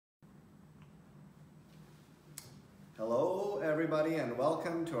Hello everybody and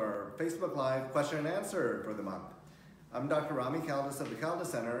welcome to our Facebook Live question and answer for the month. I'm Dr. Rami Kaldas of the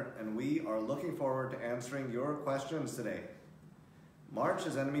Kaldas Center and we are looking forward to answering your questions today. March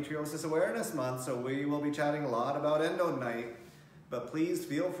is Endometriosis Awareness Month, so we will be chatting a lot about endo tonight, but please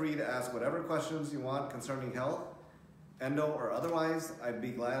feel free to ask whatever questions you want concerning health, endo or otherwise. I'd be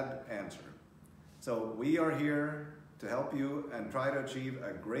glad to answer. So we are here to help you and try to achieve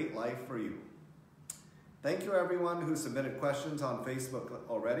a great life for you. Thank you everyone who submitted questions on Facebook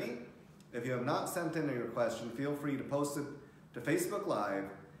already. If you have not sent in your question, feel free to post it to Facebook Live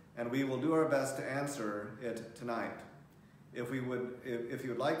and we will do our best to answer it tonight. If you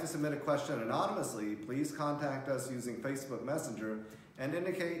would like to submit a question anonymously, please contact us using Facebook Messenger and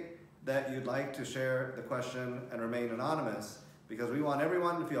indicate that you'd like to share the question and remain anonymous, because we want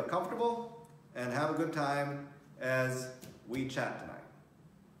everyone to feel comfortable and have a good time as we chat tonight.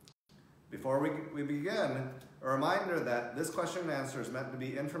 Before we begin, a reminder that this question and answer is meant to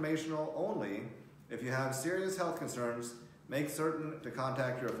be informational only. If you have serious health concerns, make certain to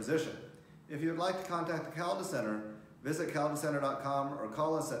contact your physician. If you'd like to contact the Kaldas Center, visit kaldascenter.com or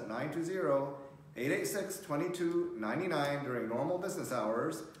call us at 920-886-2299 during normal business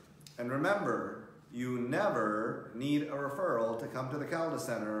hours. And remember, you never need a referral to come to the Kaldas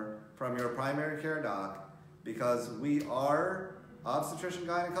Center from your primary care doc, because we are obstetrician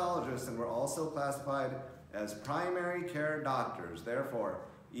gynecologists and we're also classified as primary care doctors. Therefore,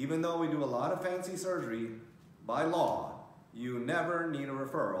 even though we do a lot of fancy surgery, by law, you never need a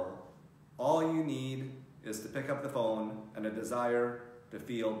referral. All you need is to pick up the phone and a desire to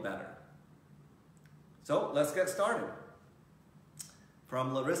feel better. So let's get started.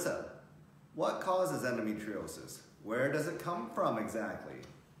 From Larissa, what causes endometriosis? Where does it come from exactly?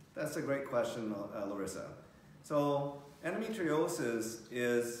 That's a great question, Larissa. So endometriosis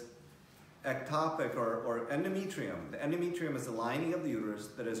is ectopic or endometrium. The endometrium is the lining of the uterus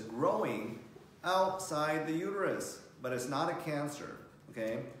that is growing outside the uterus, but it's not a cancer,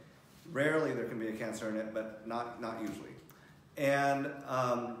 okay? Rarely there can be a cancer in it, but not usually. And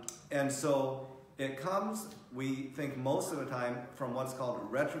so it comes, we think most of the time, from what's called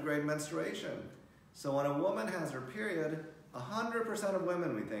retrograde menstruation. So when a woman has her period, 100% of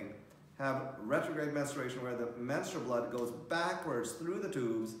women, we think, have retrograde menstruation, where the menstrual blood goes backwards through the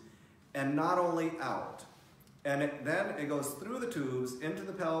tubes and not only out. And then it goes through the tubes into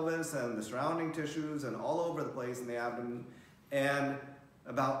the pelvis and the surrounding tissues and all over the place in the abdomen. And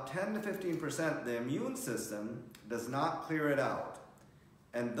about 10 to 15%, the immune system does not clear it out.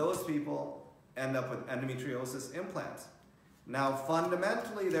 And those people end up with endometriosis implants. Now,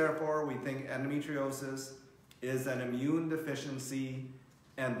 fundamentally, therefore, we think endometriosis is an immune deficiency,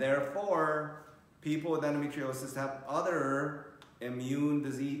 and therefore, people with endometriosis have other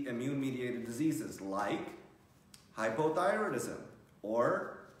immune-mediated diseases like hypothyroidism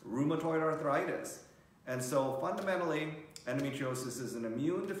or rheumatoid arthritis. And so fundamentally, endometriosis is an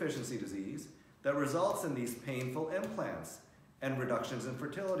immune deficiency disease that results in these painful implants and reductions in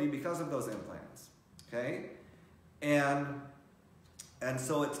fertility because of those implants, okay? And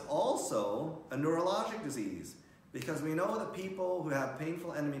so it's also a neurologic disease, because we know that people who have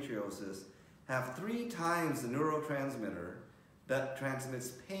painful endometriosis have 3 times the neurotransmitter that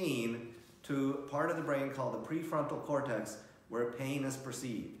transmits pain to part of the brain called the prefrontal cortex, where pain is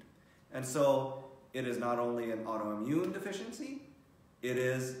perceived. And so it is not only an autoimmune deficiency, it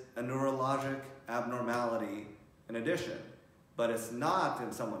is a neurologic abnormality in addition. But it's not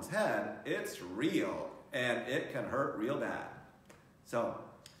in someone's head, it's real, and it can hurt real bad. So,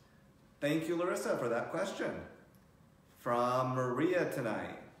 thank you, Larissa, for that question. From Maria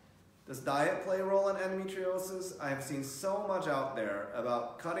tonight, does diet play a role in endometriosis? I have seen so much out there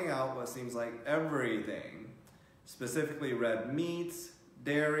about cutting out what seems like everything, specifically red meats,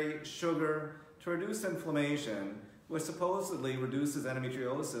 dairy, sugar, to reduce inflammation, which supposedly reduces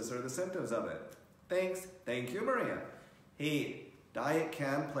endometriosis or the symptoms of it. Thanks. Thank you, Maria. Hey, diet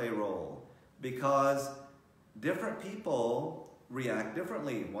can play a role because different people react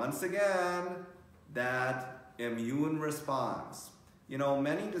differently. Once again, that immune response. You know,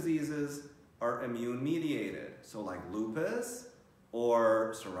 many diseases are immune mediated. So like lupus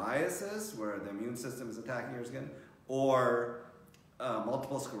or psoriasis, where the immune system is attacking your skin, or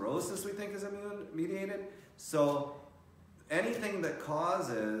multiple sclerosis, we think, is immune mediated. So anything that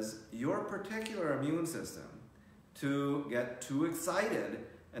causes your particular immune system to get too excited,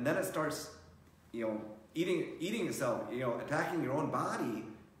 and then it starts, eating itself, attacking your own body,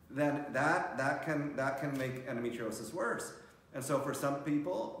 then that can make endometriosis worse. And so for some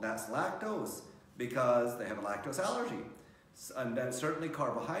people, that's lactose, because they have a lactose allergy. And then certainly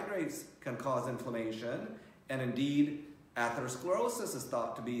carbohydrates can cause inflammation, And indeed, atherosclerosis is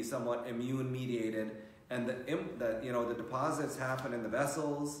thought to be somewhat immune-mediated, and the deposits happen in the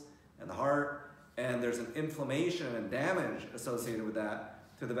vessels and the heart, and there's an inflammation and damage associated with that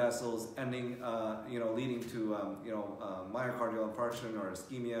to the vessels, ending, leading to, myocardial infarction or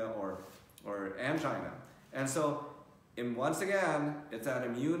ischemia or angina. And so, once again, it's that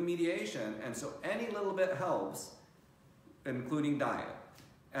immune mediation, and so any little bit helps, including diet.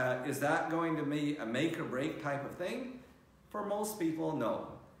 Is that going to be a make or break type of thing? For most people, no.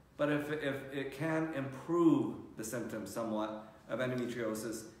 But if it can improve the symptoms somewhat of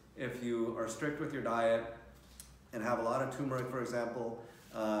endometriosis, if you are strict with your diet and have a lot of turmeric, for example,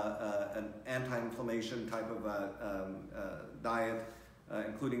 an anti-inflammation type of diet,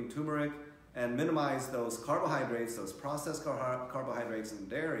 including turmeric, and minimize those carbohydrates, those processed carbohydrates and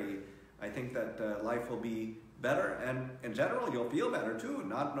dairy, I think that life will be better, and in general, you'll feel better too,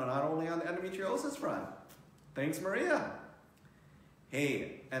 not only on the endometriosis front. Thanks, Maria.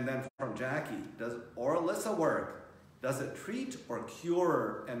 Hey, and then from Jackie, does Oralisa work? Does it treat or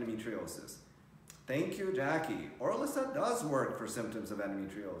cure endometriosis? Thank you, Jackie. Oralisa does work for symptoms of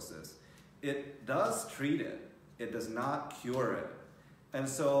endometriosis. It does treat it. It does not cure it. And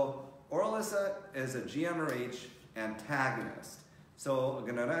so Oralisa is a GnRH antagonist. So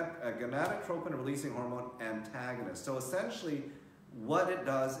a gonadotropin-releasing hormone antagonist. So essentially, what it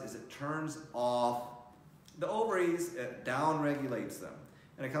does is it turns off the ovaries, it down-regulates them.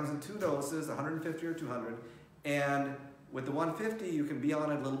 And it comes in 2 doses, 150 or 200. And with the 150, you can be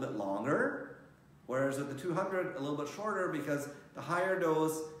on it a little bit longer, whereas with the 200, a little bit shorter, because the higher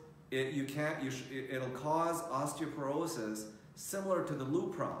dose, it'll cause osteoporosis similar to the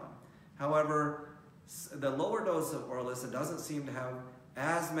Lupron. However, the lower dose of Oralisa doesn't seem to have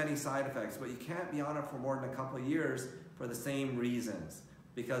as many side effects, but you can't be on it for more than a couple of years for the same reasons,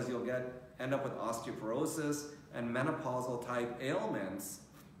 because you'll end up with osteoporosis and menopausal type ailments,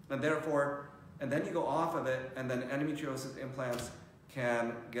 and then you go off of it, and then endometriosis implants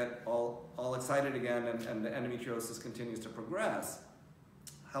can get all excited again, and the endometriosis continues to progress.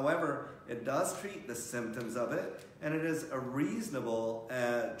 However, it does treat the symptoms of it, and it is a reasonable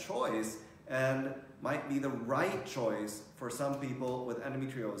choice, and might be the right choice for some people with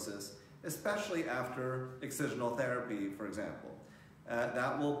endometriosis, especially after excisional therapy, for example.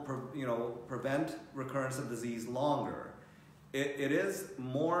 That will prevent recurrence of disease longer. It is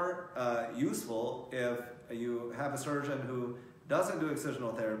more useful if you have a surgeon who doesn't do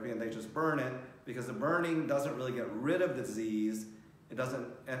excisional therapy and they just burn it, because the burning doesn't really get rid of the disease. It doesn't,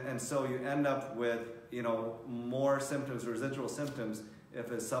 and so you end up with more symptoms, residual symptoms,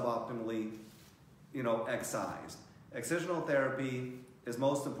 if it's suboptimally excised. Excisional therapy is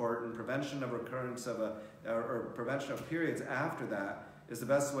most important. Prevention of recurrence of or prevention of periods after that is the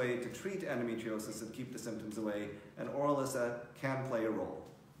best way to treat endometriosis and keep the symptoms away, and Oralisa can play a role.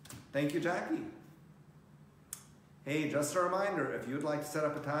 Thank you, Jackie. Hey, just a reminder, if you'd like to set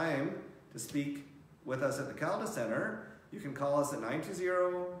up a time to speak with us at the Kaldas Center, you can call us at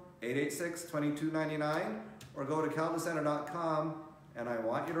 920-886-2299 or go to kaldascenter.com. And I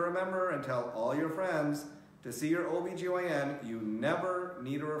want you to remember and tell all your friends, to see your OBGYN, you never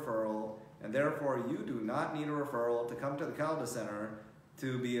need a referral, and therefore you do not need a referral to come to the Kaldas Center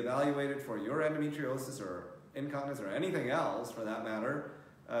to be evaluated for your endometriosis or incontinence or anything else for that matter.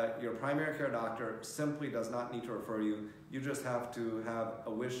 Your primary care doctor simply does not need to refer you. You just have to have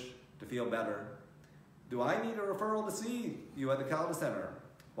a wish to feel better. Do I need a referral to see you at the Kaldas Center?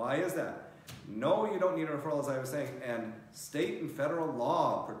 Why is that? No, you don't need a referral, as I was saying, and state and federal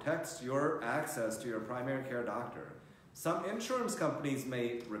law protects your access to your primary care doctor. Some insurance companies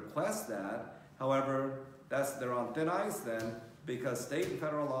may request that, however, they're on thin ice then, because state and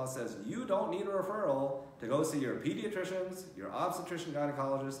federal law says you don't need a referral to go see your pediatricians, your obstetrician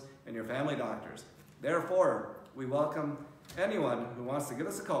gynecologists, and your family doctors. Therefore, we welcome anyone who wants to give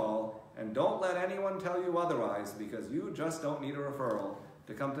us a call, and don't let anyone tell you otherwise, because you just don't need a referral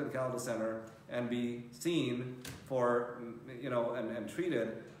to come to the Kaldas Center and be seen for, and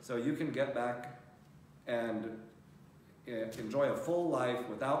treated, so you can get back and enjoy a full life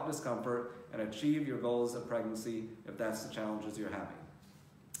without discomfort and achieve your goals of pregnancy if that's the challenges you're having.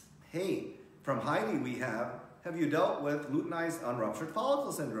 Hey, from Heidi we have you dealt with luteinized unruptured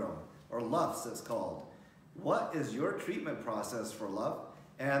follicle syndrome, or LUFS it's called? What is your treatment process for LUF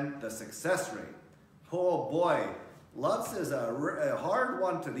and the success rate? Oh boy, LUFS is a hard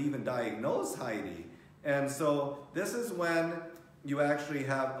one to even diagnose, Heidi. And so this is when you actually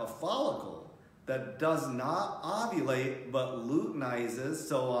have a follicle that does not ovulate but luteinizes.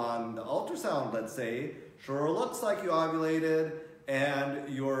 So on the ultrasound, let's say, sure looks like you ovulated, and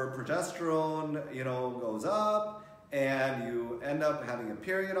your progesterone, goes up, and you end up having a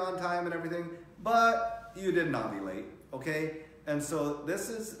period on time and everything, but you didn't ovulate, okay? And so this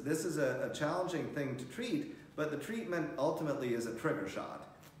is a challenging thing to treat, but the treatment ultimately is a trigger shot.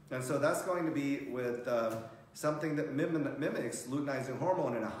 And so that's going to be with something that mimics luteinizing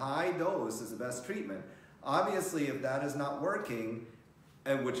hormone in a high dose is the best treatment. Obviously, if that is not working,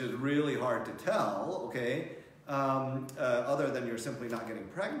 and which is really hard to tell, okay, other than you're simply not getting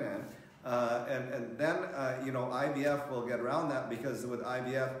pregnant, and then IVF will get around that, because with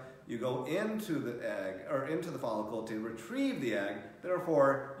IVF you go into the egg or into the follicle to retrieve the egg.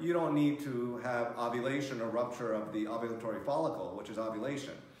 Therefore, you don't need to have ovulation or rupture of the ovulatory follicle, which is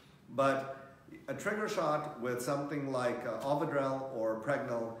ovulation. But a trigger shot with something like Ovidrel or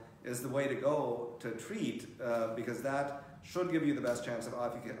Pregnal is the way to go to treat, because that should give you the best chance of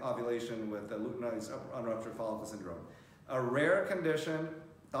ovulation with luteinized unruptured follicle syndrome. A rare condition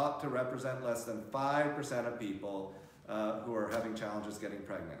thought to represent less than 5% of people who are having challenges getting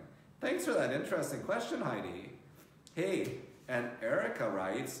pregnant. Thanks for that interesting question, Heidi. Hey, and Erica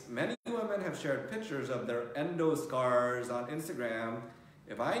writes, many women have shared pictures of their endo scars on Instagram.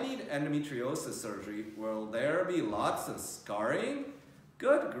 If I need endometriosis surgery, will there be lots of scarring?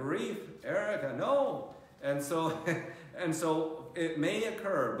 Good grief, Erica, no. And so it may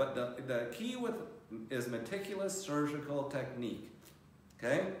occur, but the key is meticulous surgical technique,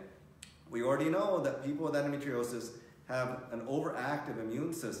 okay? We already know that people with endometriosis have an overactive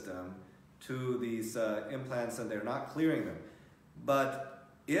immune system to these implants, and they're not clearing them. But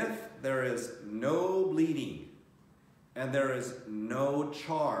if there is no bleeding and there is no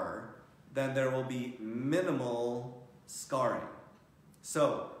char, then there will be minimal scarring.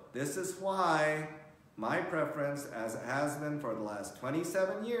 So this is why my preference, as it has been for the last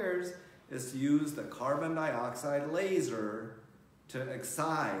 27 years, is to use the carbon dioxide laser to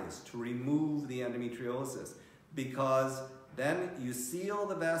excise, to remove the endometriosis, because then you seal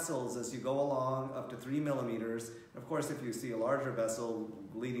the vessels as you go along up to 3 millimeters. Of course, if you see a larger vessel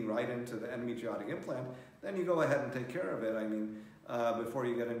leading right into the endometriotic implant, then you go ahead and take care of it, before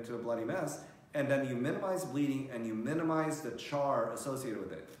you get into a bloody mess. And then you minimize bleeding and you minimize the char associated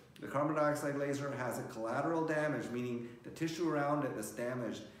with it. The carbon dioxide laser has a collateral damage, meaning the tissue around it that's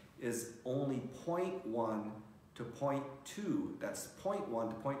damaged is only 0.1 to 0.2. That's 0.1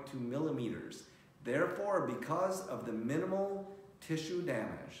 to 0.2 millimeters. Therefore, because of the minimal tissue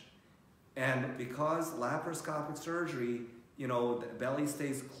damage, and because laparoscopic surgery, the belly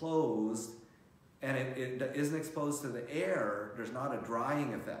stays closed and it isn't exposed to the air, there's not a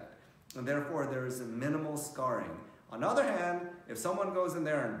drying effect. And therefore, there is a minimal scarring. On the other hand, if someone goes in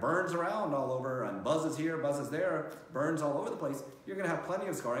there and burns around all over and buzzes here, buzzes there, burns all over the place, you're going to have plenty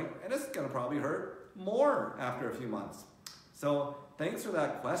of scarring, and it's going to probably hurt more after a few months. So thanks for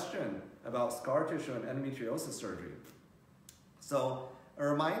that question about scar tissue and endometriosis surgery. So a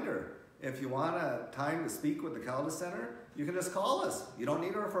reminder, if you want a time to speak with the Kaldas Center, you can just call us. You don't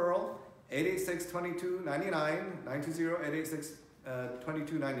need a referral. 886-2299,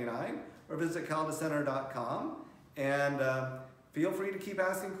 920-886-2299, or visit kaldascenter.com. And feel free to keep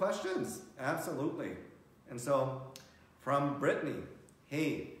asking questions. Absolutely. And so from Brittany,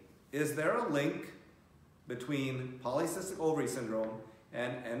 hey, is there a link between polycystic ovary syndrome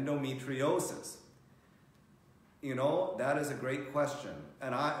and endometriosis? That is a great question.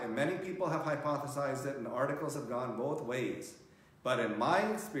 And many people have hypothesized it, and articles have gone both ways. But in my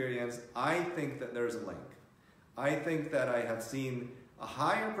experience, I think that there's a link. I think that I have seen a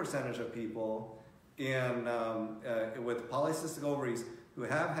higher percentage of people with polycystic ovaries who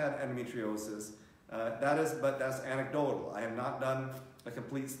have had endometriosis. But that's anecdotal. I have not done a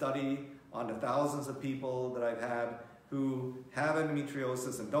complete study on the thousands of people that I've had who have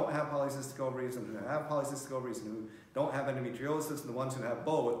endometriosis and don't have polycystic ovaries, and who have polycystic ovaries and who don't have endometriosis, and the ones who have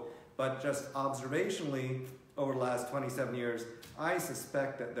both. But just observationally, over the last 27 years, I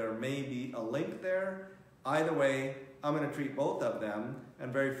suspect that there may be a link there. Either way, I'm going to treat both of them,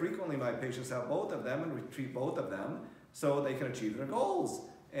 and very frequently my patients have both of them, and we treat both of them so they can achieve their goals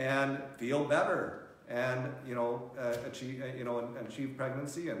and feel better, and achieve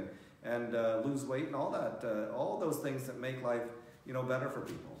pregnancy and lose weight and all that, all those things that make life better for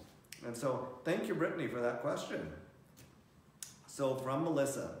people. And so thank you, Brittany, for that question. So from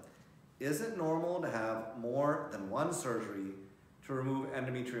Melissa, is it normal to have more than one surgery to remove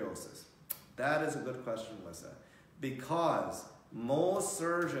endometriosis? That is a good question, Melissa, because most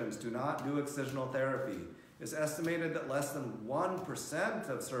surgeons do not do excisional therapy. It's estimated that less than 1%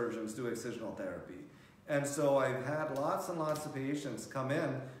 of surgeons do excisional therapy. And so I've had lots and lots of patients come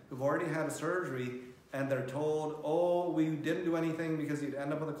in who've already had a surgery and they're told, oh, we didn't do anything because you'd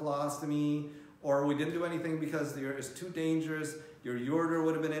end up with a colostomy, or we didn't do anything because it's too dangerous, your ureter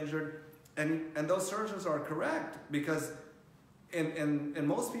would have been injured. And those surgeons are correct, because in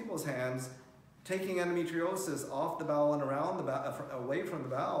most people's hands, taking endometriosis off the bowel and around the bowel, away from the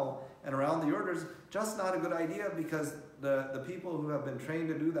bowel and around the ureter is just not a good idea, because the people who have been trained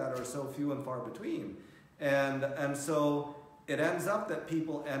to do that are so few and far between. And so it ends up that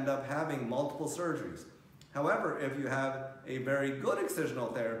people end up having multiple surgeries. However, if you have a very good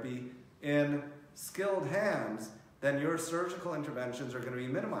excisional therapy in skilled hands, then your surgical interventions are going to be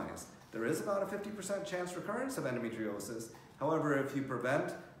minimized. There is about a 50% chance recurrence of endometriosis. However, if you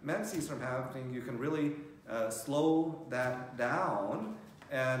prevent menses from happening, you can really slow that down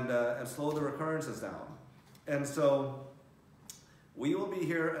and slow the recurrences down. And so we will be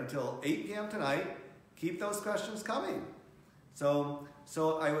here until 8 p.m. tonight. Keep those questions coming. So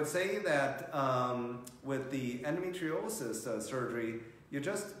I would say that with the endometriosis surgery, you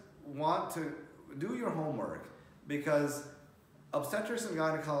just want to do your homework, because obstetrics and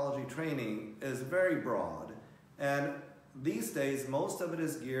gynecology training is very broad, and these days most of it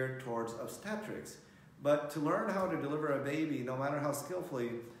is geared towards obstetrics. But to learn how to deliver a baby, no matter how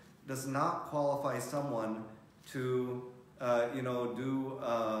skillfully, does not qualify someone to be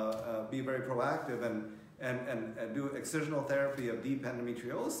very proactive and do excisional therapy of deep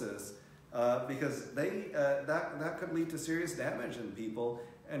endometriosis, because that could lead to serious damage in people.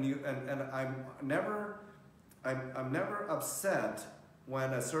 And I'm never upset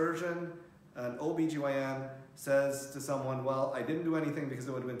when a surgeon, an OBGYN, says to someone, well, I didn't do anything because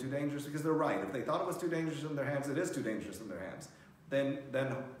it would have been too dangerous, because they're right. If they thought it was too dangerous in their hands, it is too dangerous in their hands. Then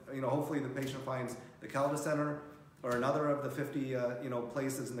hopefully the patient finds the Kaldas Center or another of the 50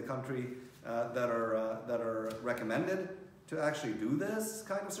 places in the country that are recommended to actually do this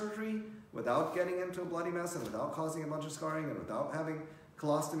kind of surgery without getting into a bloody mess and without causing a bunch of scarring and without having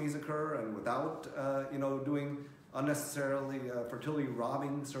colostomies occur and without doing unnecessarily fertility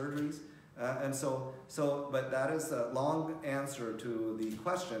robbing surgeries. But that is a long answer to the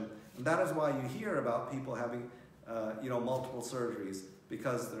question, and that is why you hear about people having multiple surgeries,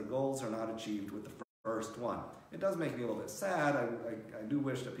 because their goals are not achieved with the first one. It does make me a little bit sad. I do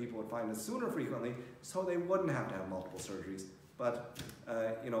wish that people would find this sooner frequently, so they wouldn't have to have multiple surgeries. But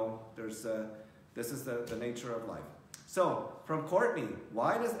this is the nature of life. So from Courtney,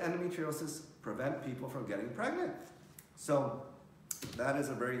 why does endometriosis prevent people from getting pregnant? So that is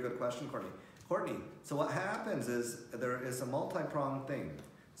a very good question, Courtney. So what happens is there is a multi-pronged thing.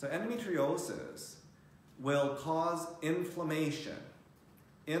 So endometriosis will cause inflammation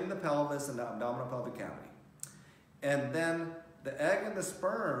in the pelvis and the abdominal pelvic cavity. And then the egg and the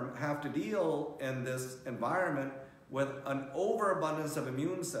sperm have to deal in this environment with an overabundance of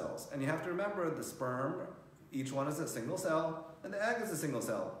immune cells. And you have to remember, the sperm, each one is a single cell, and the egg is a single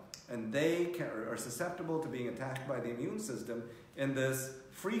cell. And they are susceptible to being attacked by the immune system in this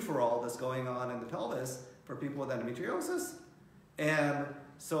free-for-all that's going on in the pelvis for people with endometriosis. And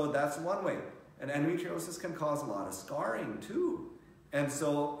so that's one way. And endometriosis can cause a lot of scarring too. And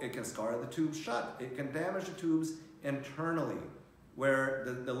so it can scar the tubes shut. It can damage the tubes internally, where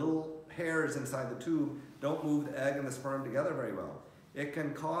the little hairs inside the tube don't move the egg and the sperm together very well. It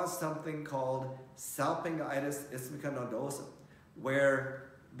can cause something called salpingitis ischica nodosum, where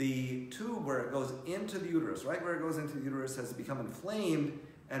the tube where it goes into the uterus, right where it goes into the uterus, has become inflamed,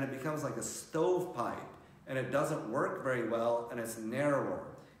 and it becomes like a stovepipe, and it doesn't work very well, and it's narrower.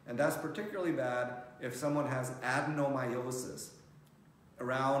 And that's particularly bad if someone has adenomyosis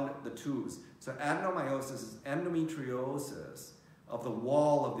around the tubes. So adenomyosis is endometriosis of the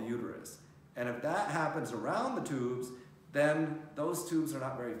wall of the uterus. And if that happens around the tubes, then those tubes are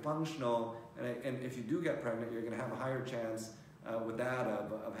not very functional, and if you do get pregnant, you're going to have a higher chance with that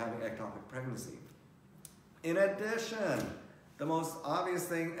of having ectopic pregnancy. In addition, the most obvious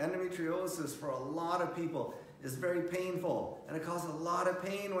thing, endometriosis for a lot of people is very painful, and it causes a lot of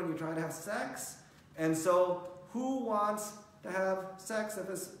pain when you try to have sex. And so who wants to have sex if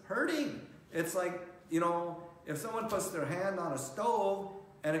it's hurting? It's like, if someone puts their hand on a stove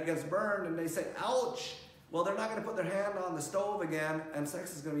and it gets burned and they say, ouch, well, they're not going to put their hand on the stove again, and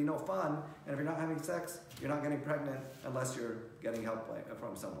sex is going to be no fun. And if you're not having sex, you're not getting pregnant unless you're getting help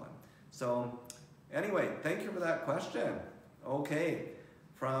from someone. So anyway, thank you for that question. Okay,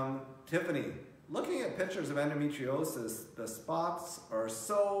 from Tiffany. Looking at pictures of endometriosis, the spots are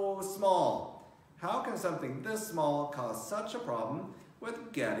so small. How can something this small cause such a problem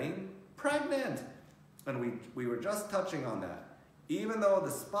with getting pregnant? And we were just touching on that. Even though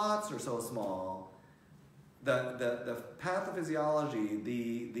the spots are so small, the pathophysiology,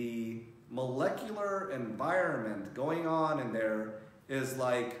 the molecular environment going on in there is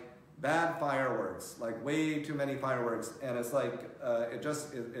like bad fireworks, like way too many fireworks, and it's like it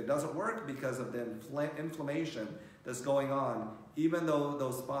doesn't work because of the inflammation that's going on, even though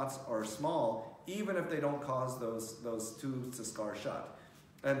those spots are small, even if they don't cause those tubes to scar shut.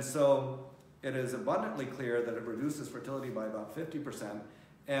 And so it is abundantly clear that it reduces fertility by about 50%.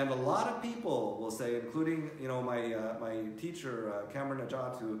 And a lot of people will say, including my teacher, Cameron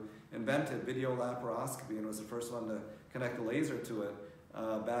Najat, who invented video laparoscopy and was the first one to connect a laser to it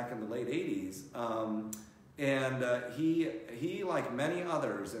back in the late 80s. He, like many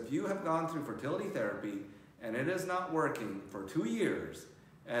others, if you have gone through fertility therapy and it is not working for 2 years,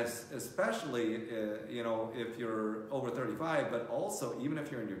 especially if you're over 35, but also even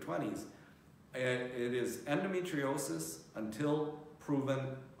if you're in your 20s, it is endometriosis until proven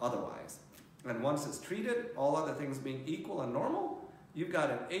otherwise. And once it's treated, all other things being equal and normal, you've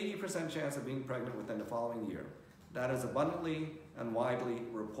got an 80% chance of being pregnant within the following year. That is abundantly and widely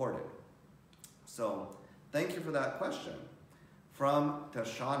reported. So thank you for that question. From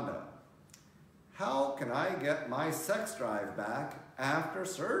Tashonda. How can I get my sex drive back after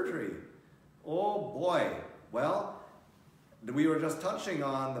surgery? Oh boy. Well, we were just touching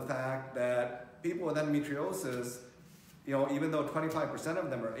on the fact that people with endometriosis, even though 25% of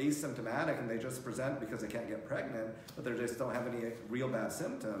them are asymptomatic and they just present because they can't get pregnant, but they just don't have any real bad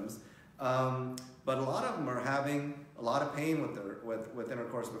symptoms, but a lot of them are having a lot of pain with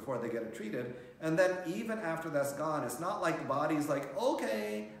intercourse before they get it treated. And then even after that's gone, it's not like the body's like,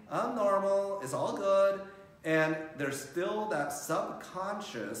 okay, I'm normal, it's all good. And there's still that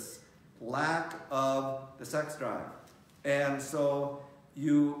subconscious lack of the sex drive. And so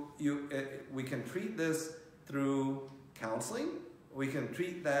we can treat this through counseling. We can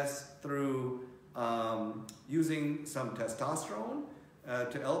treat this through using some testosterone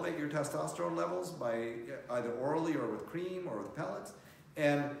to elevate your testosterone levels by either orally or with cream or with pellets.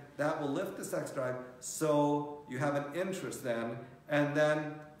 And that will lift the sex drive so you have an interest then. And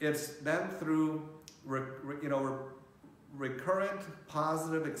then it's then through recurrent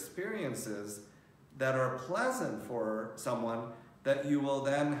positive experiences that are pleasant for someone that you will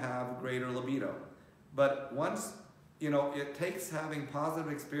then have greater libido. But once, it takes having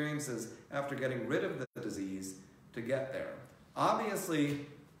positive experiences after getting rid of the disease to get there. Obviously,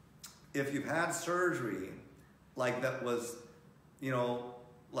 if you've had surgery, like that was,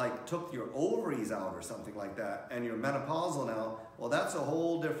 like took your ovaries out or something like that, and you're menopausal now, well, that's a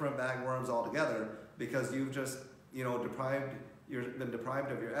whole different bag of worms altogether, because you've just, you've been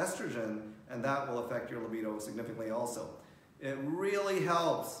deprived of your estrogen, and that will affect your libido significantly also. It really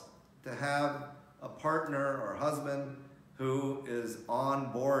helps to have a partner or husband who is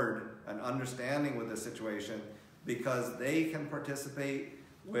on board and understanding with this situation, because they can participate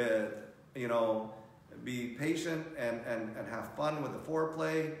with, be patient and have fun with the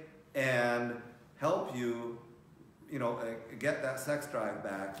foreplay and help you, get that sex drive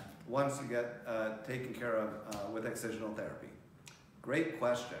back once you get taken care of with excisional therapy. Great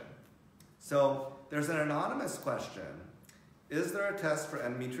question. So there's an anonymous question. Is there a test for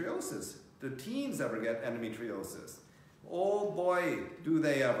endometriosis? Do teens ever get endometriosis? Oh boy, do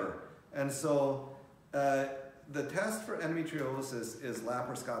they ever. And so the test for endometriosis is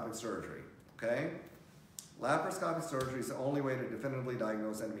laparoscopic surgery, okay? Laparoscopic surgery is the only way to definitively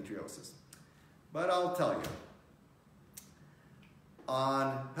diagnose endometriosis. But I'll tell you,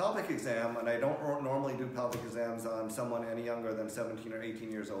 on pelvic exam, and I don't normally do pelvic exams on someone any younger than 17 or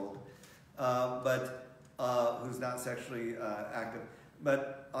 18 years old, who's not sexually active.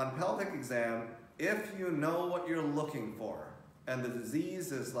 But on pelvic exam, if you know what you're looking for, and the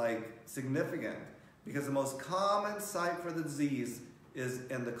disease is like significant, because the most common site for the disease is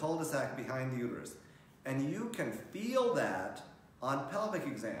in the cul-de-sac behind the uterus. And you can feel that on pelvic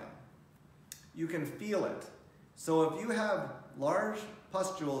exam. You can feel it. So if you have large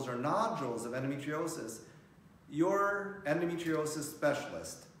pustules or nodules of endometriosis, your endometriosis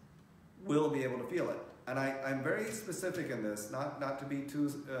specialist will be able to feel it. And I'm very specific in this, not to be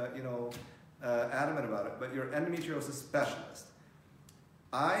too adamant about it, but your endometriosis specialist.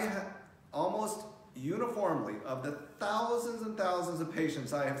 Almost uniformly, of the thousands and thousands of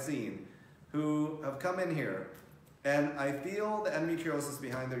patients I have seen who have come in here, and I feel the endometriosis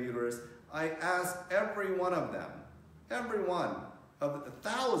behind their uterus, I ask every one of them, every one of the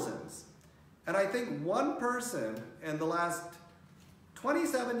thousands, and I think one person in the last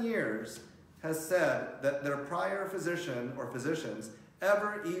 27 years has said that their prior physician or physicians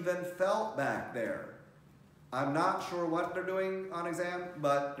ever even felt back there. I'm not sure what they're doing on exam,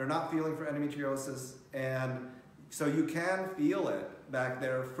 but they're not feeling for endometriosis, and so you can feel it back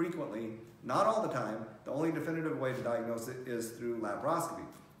there frequently, not all the time. The only definitive way to diagnose it is through laparoscopy.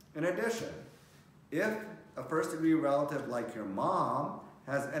 In addition, if a first-degree relative like your mom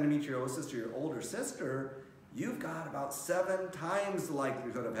has endometriosis to your older sister, you've got about 7 times the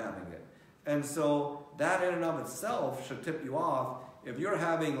likelihood of having it. And so that in and of itself should tip you off. If you're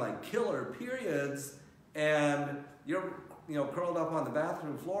having like killer periods and you're curled up on the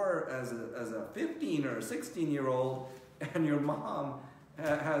bathroom floor as a 15 or 16-year-old and your mom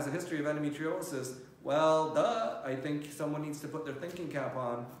has a history of endometriosis, well, I think someone needs to put their thinking cap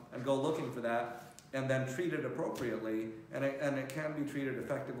on and go looking for that and then treat it appropriately. And it can be treated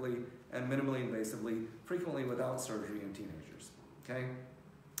effectively and minimally invasively, frequently without surgery in teenagers, okay?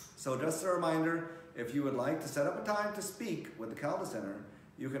 So just a reminder, if you would like to set up a time to speak with the Kaldas Center,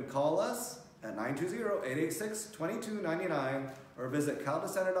 you can call us at 920-886-2299 or visit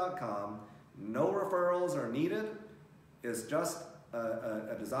kaldascenter.com. No referrals are needed. It's just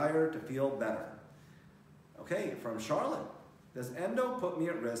a desire to feel better. Okay, from Charlotte. Does endo put me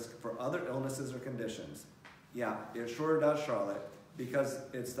at risk for other illnesses or conditions? Yeah, it sure does, Charlotte, because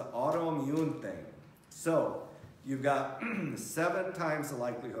it's the autoimmune thing. So, you've got 7 times the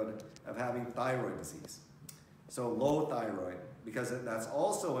likelihood of having thyroid disease. So low thyroid, because that's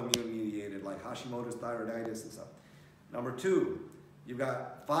also immune-mediated, like Hashimoto's thyroiditis and stuff. Number 2, you've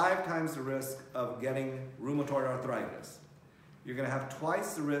got 5 times the risk of getting rheumatoid arthritis. You're going to have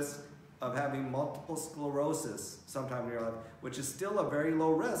twice the risk of having multiple sclerosis sometime in your life, which is still a very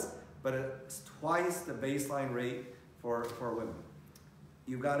low risk, but it's twice the baseline rate for women.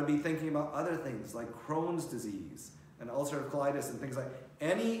 You've got to be thinking about other things like Crohn's disease and ulcerative colitis and things like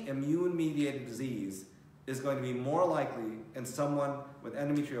any immune-mediated disease is going to be more likely in someone with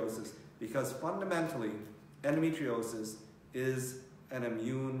endometriosis because fundamentally endometriosis is an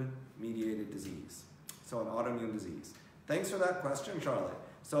immune-mediated disease, so an autoimmune disease. Thanks for that question, Charlotte.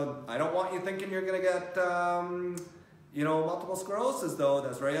 So I don't want you thinking you're going to get multiple sclerosis, though.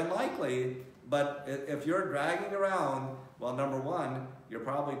 That's very unlikely. But if you're dragging around, well, number 1, you're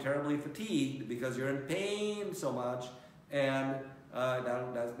probably terribly fatigued because you're in pain so much, and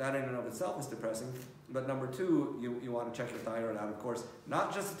that in and of itself is depressing. But number 2, you want to check your thyroid out, of course,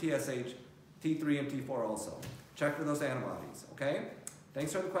 not just the TSH, T3 and T4 also. Check for those antibodies, okay?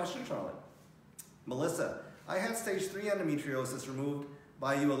 Thanks for the question, Charlotte. Melissa, I had stage 3 endometriosis removed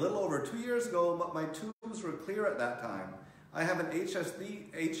by you a little over 2 years ago, but my tubes were clear at that time. I have an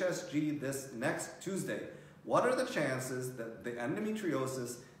HSG this next Tuesday. What are the chances that the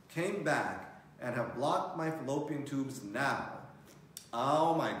endometriosis came back and have blocked my fallopian tubes now?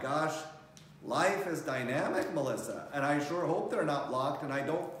 Oh my gosh, life is dynamic, Melissa, and I sure hope they're not blocked, and I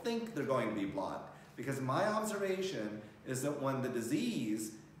don't think they're going to be blocked, because my observation is that when the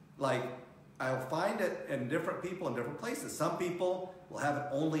disease, I'll find it in different people in different places. Some people will have it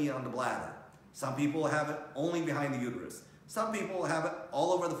only on the bladder. Some people will have it only behind the uterus. Some people will have it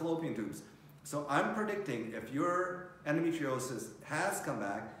all over the fallopian tubes. So I'm predicting if your endometriosis has come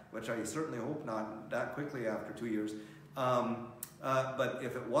back, which I certainly hope not that quickly after 2 years, but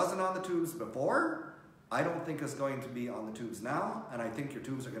if it wasn't on the tubes before, I don't think it's going to be on the tubes now, and I think your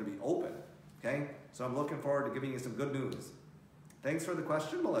tubes are going to be open, okay? So I'm looking forward to giving you some good news. Thanks for the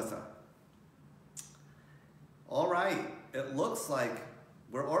question, Melissa. All right, it looks like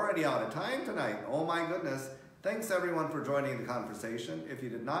we're already out of time tonight. Oh my goodness. Thanks everyone for joining the conversation. If you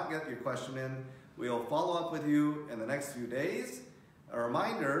did not get your question in, we'll follow up with you in the next few days. A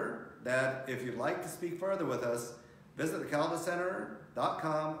reminder that if you'd like to speak further with us, visit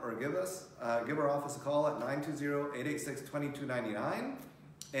thekaldascenter.com or give our office a call at 920-886-2299.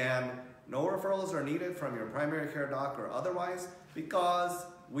 And no referrals are needed from your primary care doctor or otherwise, because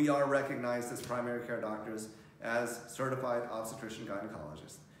we are recognized as primary care doctors as certified obstetrician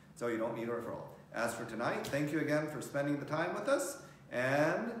gynecologists. So you don't need a referral. As for tonight, thank you again for spending the time with us,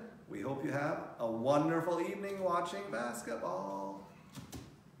 and we hope you have a wonderful evening watching basketball.